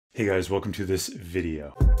Hey guys, welcome to this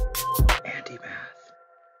video. Anti-math.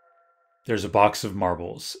 There's a box of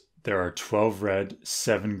marbles. There are 12 red,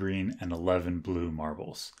 7 green, and 11 blue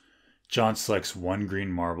marbles. John selects one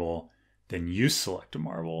green marble, then you select a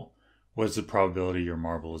marble. What is the probability your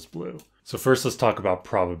marble is blue? So first let's talk about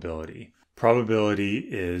probability. Probability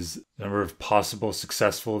is the number of possible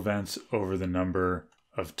successful events over the number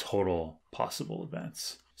of total possible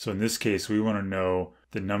events. So in this case, we want to know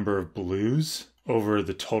the number of blues over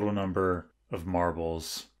the total number of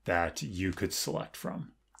marbles that you could select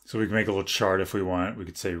from. So we can make a little chart if we want. We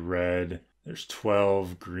could say red, there's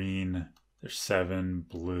 12, green, there's 7,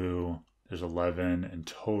 blue, there's 11, and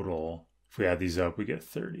total. If we add these up, we get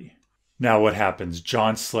 30. Now what happens?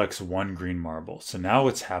 John selects one green marble. So now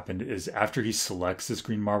what's happened is after he selects this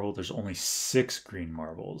green marble, there's only 6 green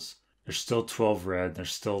marbles. There's still 12 red,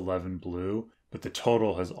 there's still 11 blue, but the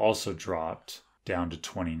total has also dropped down to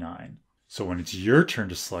 29. So when it's your turn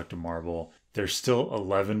to select a marble, there's still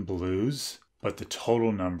 11 blues, but the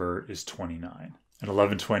total number is 29. And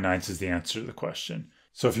 11/29 is the answer to the question.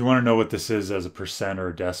 So if you want to know what this is as a percent or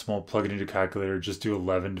a decimal, plug it into a calculator, just do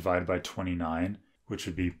 11 divided by 29, which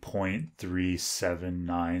would be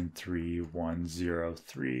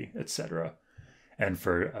 0.3793103, etc. And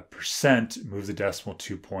for a percent, move the decimal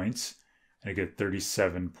 2 points, and I get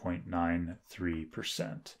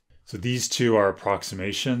 37.93%. So these two are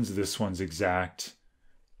approximations. This one's exact.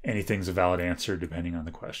 Anything's a valid answer depending on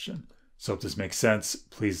the question. So if this makes sense,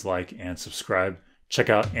 please like and subscribe. Check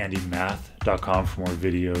out andymath.com for more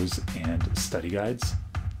videos and study guides.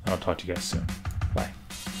 And I'll talk to you guys soon.